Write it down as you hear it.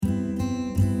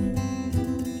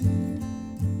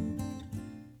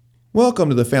Welcome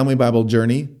to the Family Bible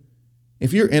Journey.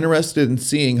 If you're interested in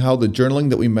seeing how the journaling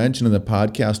that we mention in the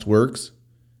podcast works,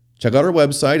 check out our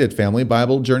website at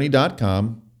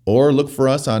familybiblejourney.com or look for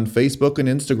us on Facebook and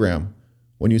Instagram.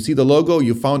 When you see the logo,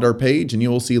 you found our page and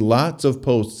you will see lots of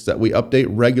posts that we update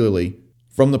regularly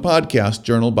from the podcast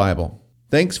Journal Bible.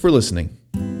 Thanks for listening.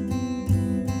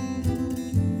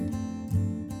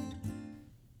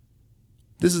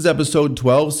 This is episode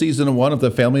 12, season 1 of the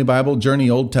Family Bible Journey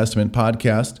Old Testament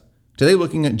podcast. Today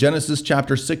looking at Genesis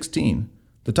chapter 16.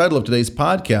 The title of today's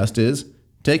podcast is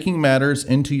Taking Matters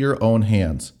into Your Own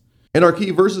Hands. And our key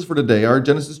verses for today are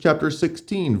Genesis chapter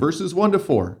 16, verses 1 to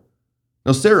 4.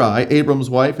 Now Sarai,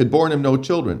 Abram's wife, had borne him no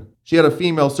children. She had a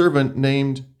female servant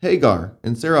named Hagar.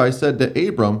 And Sarai said to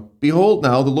Abram, "Behold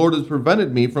now, the Lord has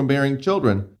prevented me from bearing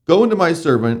children. Go into my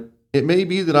servant. It may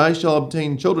be that I shall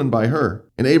obtain children by her."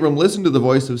 And Abram listened to the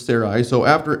voice of Sarai. So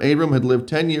after Abram had lived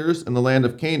 10 years in the land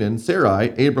of Canaan,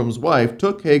 Sarai, Abram's wife,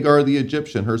 took Hagar the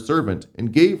Egyptian, her servant,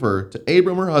 and gave her to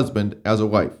Abram her husband as a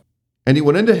wife. And he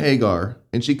went into Hagar,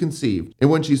 and she conceived. And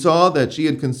when she saw that she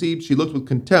had conceived, she looked with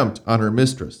contempt on her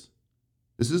mistress.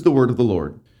 This is the word of the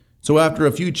Lord. So after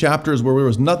a few chapters where there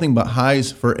was nothing but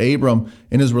highs for Abram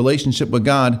in his relationship with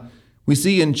God, we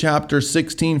see in chapter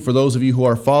 16, for those of you who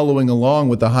are following along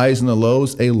with the highs and the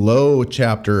lows, a low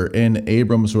chapter in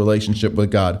Abram's relationship with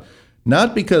God.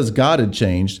 Not because God had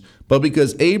changed, but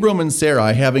because Abram and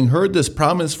Sarai, having heard this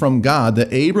promise from God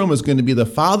that Abram is going to be the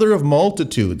father of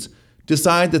multitudes,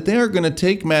 decide that they are going to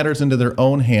take matters into their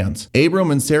own hands. Abram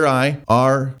and Sarai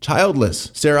are childless.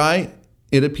 Sarai,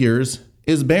 it appears,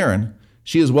 is barren.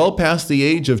 She is well past the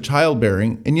age of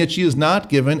childbearing, and yet she has not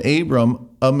given Abram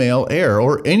a male heir,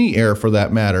 or any heir for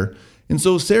that matter. And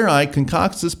so Sarai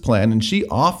concocts this plan, and she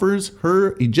offers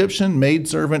her Egyptian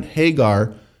maidservant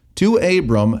Hagar to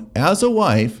Abram as a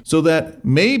wife, so that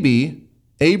maybe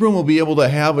Abram will be able to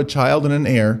have a child and an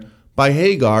heir by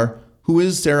Hagar, who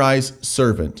is Sarai's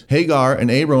servant. Hagar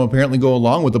and Abram apparently go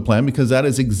along with the plan because that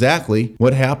is exactly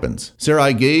what happens.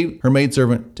 Sarai gave her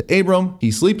maidservant to Abram,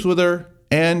 he sleeps with her,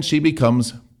 and she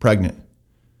becomes pregnant.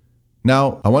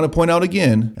 Now, I want to point out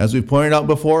again, as we've pointed out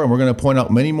before, and we're going to point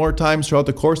out many more times throughout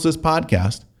the course of this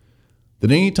podcast,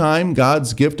 that any time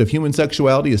God's gift of human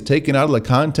sexuality is taken out of the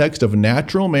context of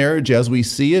natural marriage as we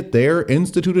see it there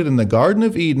instituted in the Garden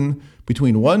of Eden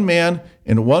between one man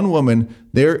and one woman,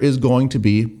 there is going to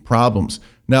be problems.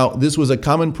 Now, this was a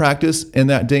common practice in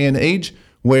that day and age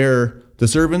where the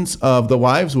servants of the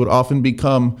wives would often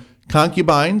become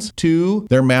concubines to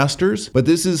their masters, but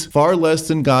this is far less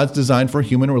than God's design for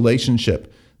human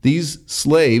relationship. These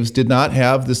slaves did not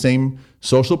have the same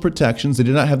social protections. They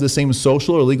did not have the same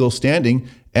social or legal standing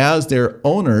as their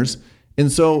owners. And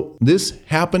so this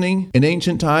happening in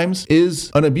ancient times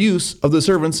is an abuse of the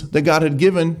servants that God had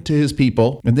given to his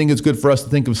people. I think it's good for us to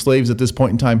think of slaves at this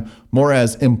point in time more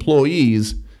as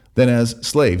employees than as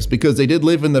slaves, because they did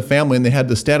live in the family and they had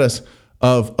the status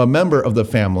of a member of the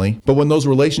family. But when those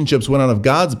relationships went out of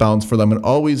God's bounds for them, it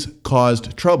always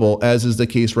caused trouble, as is the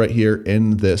case right here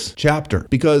in this chapter.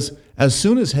 Because as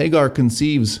soon as Hagar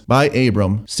conceives by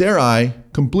Abram, Sarai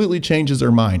completely changes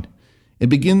her mind and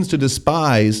begins to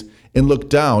despise and look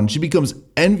down. She becomes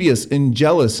envious and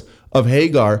jealous of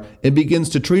Hagar and begins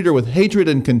to treat her with hatred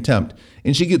and contempt.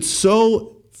 And she gets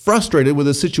so frustrated with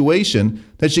the situation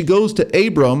that she goes to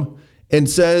Abram and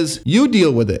says, "You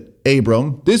deal with it,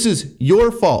 Abram. This is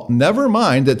your fault. Never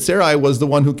mind that Sarai was the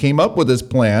one who came up with this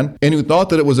plan and who thought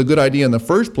that it was a good idea in the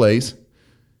first place."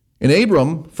 And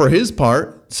Abram, for his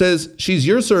part, says, "She's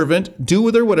your servant. Do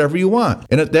with her whatever you want."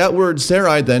 And at that word,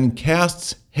 Sarai then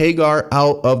casts Hagar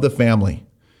out of the family.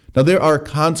 Now, there are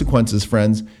consequences,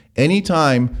 friends,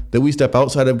 anytime that we step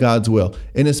outside of God's will,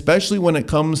 and especially when it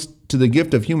comes to the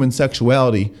gift of human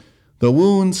sexuality. The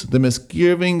wounds, the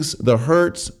misgivings, the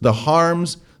hurts, the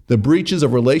harms, the breaches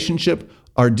of relationship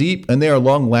are deep and they are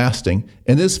long-lasting.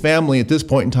 And this family at this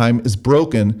point in time is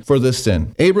broken for this sin.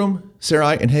 Abram,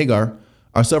 Sarai, and Hagar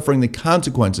are suffering the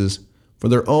consequences for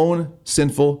their own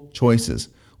sinful choices.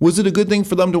 Was it a good thing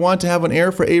for them to want to have an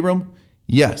heir for Abram?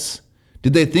 Yes.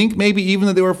 Did they think maybe even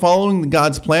that they were following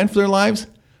God's plan for their lives?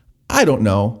 I don't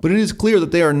know, but it is clear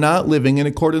that they are not living in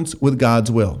accordance with God's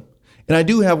will. And I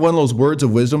do have one of those words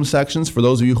of wisdom sections for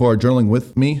those of you who are journaling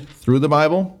with me through the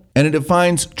Bible, and it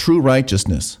defines true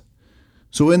righteousness.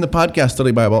 So in the podcast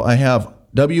study Bible, I have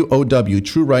WOW,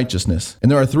 true righteousness.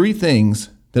 And there are 3 things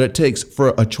that it takes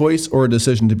for a choice or a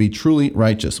decision to be truly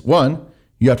righteous. 1,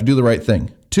 you have to do the right thing.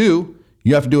 2,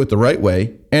 you have to do it the right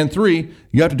way. And 3,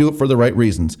 you have to do it for the right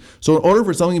reasons. So in order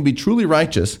for something to be truly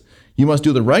righteous, you must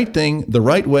do the right thing, the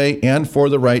right way, and for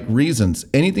the right reasons.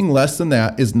 Anything less than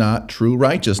that is not true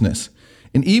righteousness.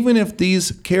 And even if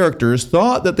these characters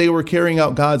thought that they were carrying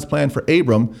out God's plan for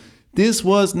Abram, this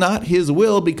was not his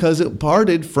will because it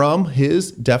parted from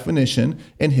his definition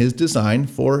and his design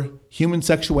for human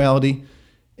sexuality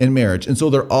and marriage. And so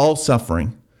they're all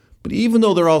suffering. But even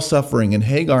though they're all suffering and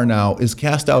Hagar now is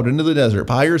cast out into the desert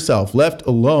by herself, left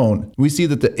alone, we see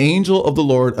that the angel of the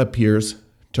Lord appears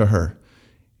to her.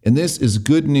 And this is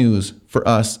good news for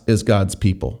us as God's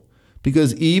people.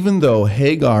 Because even though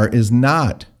Hagar is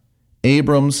not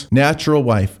Abram's natural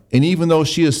wife, and even though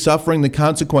she is suffering the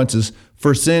consequences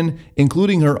for sin,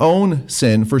 including her own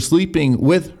sin for sleeping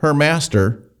with her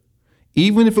master,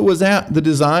 even if it was at the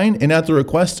design and at the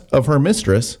request of her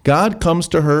mistress, God comes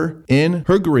to her in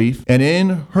her grief and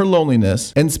in her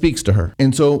loneliness and speaks to her.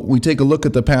 And so we take a look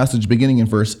at the passage beginning in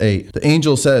verse 8. The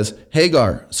angel says,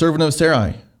 "Hagar, servant of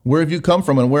Sarai, where have you come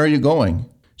from and where are you going?"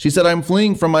 She said, "I'm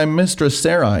fleeing from my mistress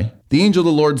Sarai." The angel of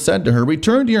the Lord said to her,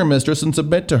 "Return to your mistress and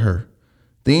submit to her."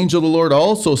 The angel of the Lord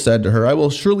also said to her, "I will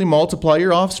surely multiply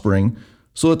your offspring,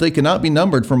 so that they cannot be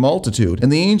numbered for multitude."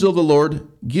 And the angel of the Lord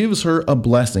gives her a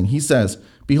blessing. He says,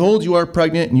 "Behold, you are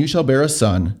pregnant, and you shall bear a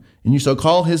son, and you shall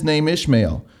call his name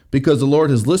Ishmael, because the Lord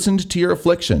has listened to your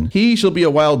affliction. He shall be a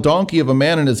wild donkey of a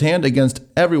man in his hand against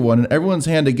everyone, and everyone's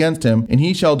hand against him, and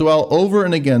he shall dwell over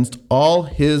and against all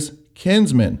his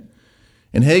kinsmen."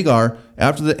 And Hagar,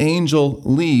 after the angel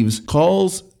leaves,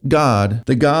 calls God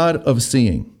the God of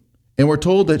seeing. And we're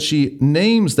told that she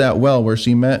names that well where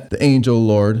she met the angel of the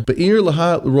Lord, Be'er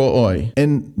Laha Roi.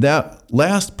 And that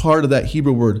last part of that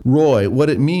Hebrew word, Roi, what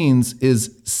it means is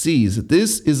sees.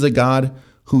 This is the God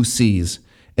who sees.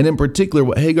 And in particular,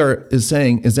 what Hagar is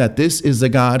saying is that this is the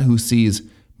God who sees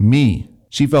me.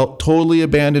 She felt totally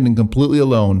abandoned and completely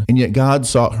alone, and yet God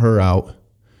sought her out.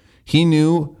 He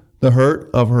knew the hurt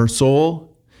of her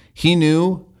soul. He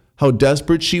knew how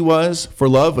desperate she was for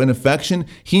love and affection.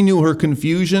 He knew her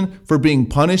confusion for being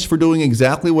punished for doing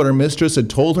exactly what her mistress had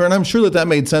told her. And I'm sure that that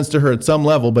made sense to her at some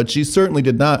level, but she certainly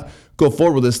did not go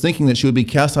forward with this thinking that she would be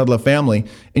cast out of the family.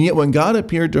 And yet when God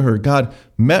appeared to her, God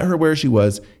met her where she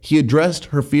was. He addressed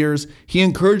her fears. He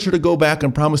encouraged her to go back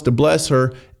and promised to bless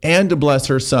her and to bless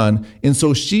her son. And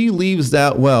so she leaves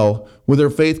that well with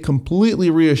her faith completely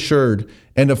reassured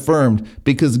and affirmed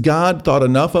because God thought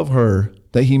enough of her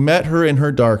that he met her in her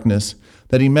darkness,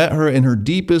 that he met her in her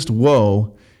deepest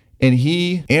woe, and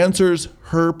he answers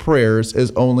her prayers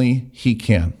as only he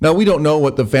can. Now, we don't know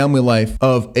what the family life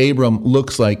of Abram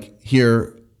looks like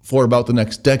here for about the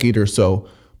next decade or so,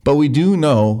 but we do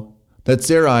know that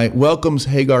Sarai welcomes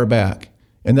Hagar back,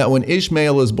 and that when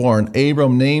Ishmael is born,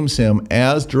 Abram names him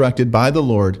as directed by the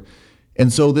Lord.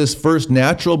 And so this first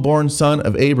natural born son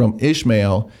of Abram,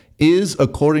 Ishmael, is,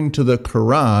 according to the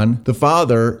Quran, the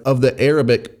father of the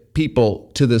Arabic people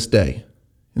to this day.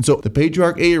 And so the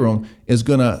patriarch Abram is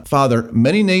going to father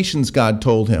many nations, God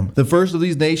told him. The first of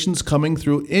these nations coming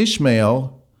through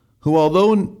Ishmael, who,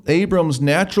 although Abram's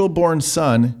natural born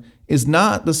son, is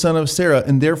not the son of Sarah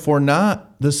and therefore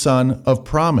not the son of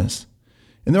promise.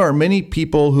 And there are many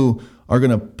people who are going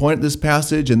to point at this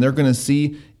passage and they're going to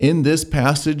see in this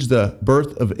passage the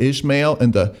birth of Ishmael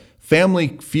and the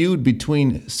family feud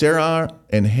between Sarah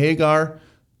and Hagar,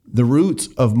 the roots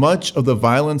of much of the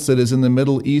violence that is in the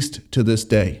Middle East to this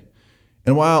day.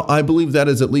 And while I believe that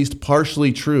is at least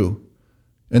partially true,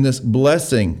 and this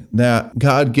blessing that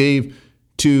God gave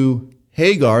to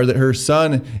Hagar, that her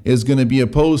son is going to be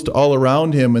opposed to all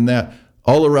around him, and that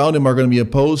all around him are going to be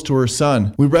opposed to her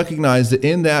son, we recognize that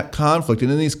in that conflict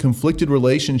and in these conflicted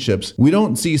relationships, we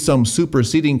don't see some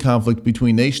superseding conflict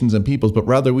between nations and peoples, but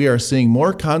rather we are seeing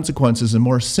more consequences and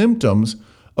more symptoms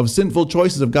of sinful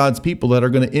choices of God's people that are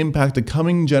going to impact the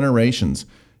coming generations.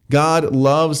 God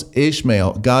loves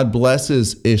Ishmael. God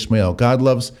blesses Ishmael. God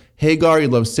loves Hagar. He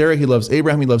loves Sarah. He loves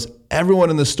Abraham. He loves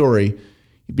everyone in the story.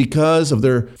 Because of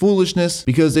their foolishness,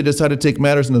 because they decided to take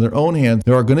matters into their own hands,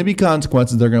 there are going to be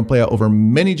consequences that are going to play out over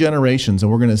many generations,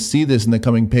 and we're going to see this in the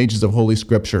coming pages of Holy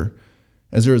Scripture,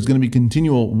 as there is going to be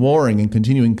continual warring and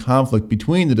continuing conflict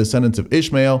between the descendants of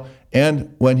Ishmael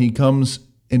and, when he comes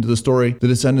into the story, the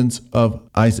descendants of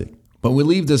Isaac. But we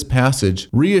leave this passage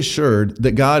reassured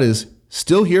that God is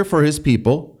still here for his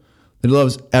people, that he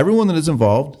loves everyone that is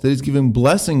involved, that he's giving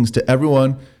blessings to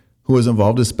everyone who is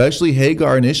involved, especially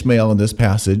Hagar and Ishmael in this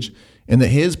passage, and that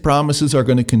his promises are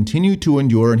going to continue to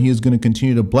endure, and he is going to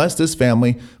continue to bless this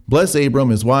family, bless Abram,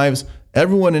 his wives,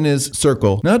 everyone in his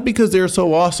circle, not because they're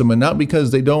so awesome and not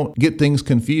because they don't get things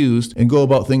confused and go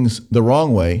about things the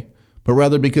wrong way, but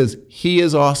rather because he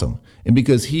is awesome and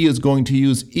because he is going to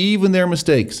use even their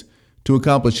mistakes to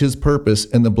accomplish his purpose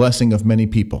and the blessing of many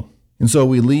people. And so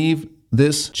we leave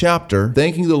this chapter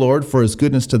thanking the Lord for his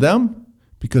goodness to them,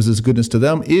 because His goodness to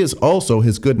them is also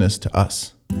His goodness to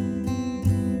us.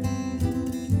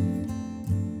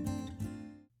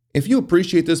 If you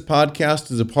appreciate this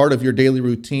podcast as a part of your daily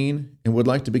routine and would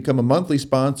like to become a monthly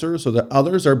sponsor so that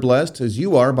others are blessed as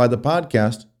you are by the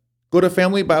podcast, go to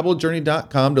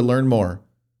FamilyBibleJourney.com to learn more.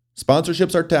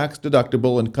 Sponsorships are tax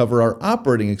deductible and cover our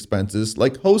operating expenses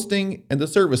like hosting and the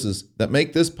services that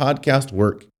make this podcast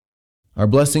work. Our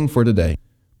blessing for today.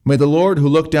 May the Lord who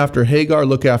looked after Hagar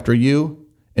look after you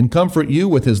and comfort you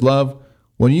with His love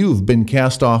when you've been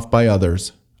cast off by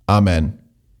others. Amen.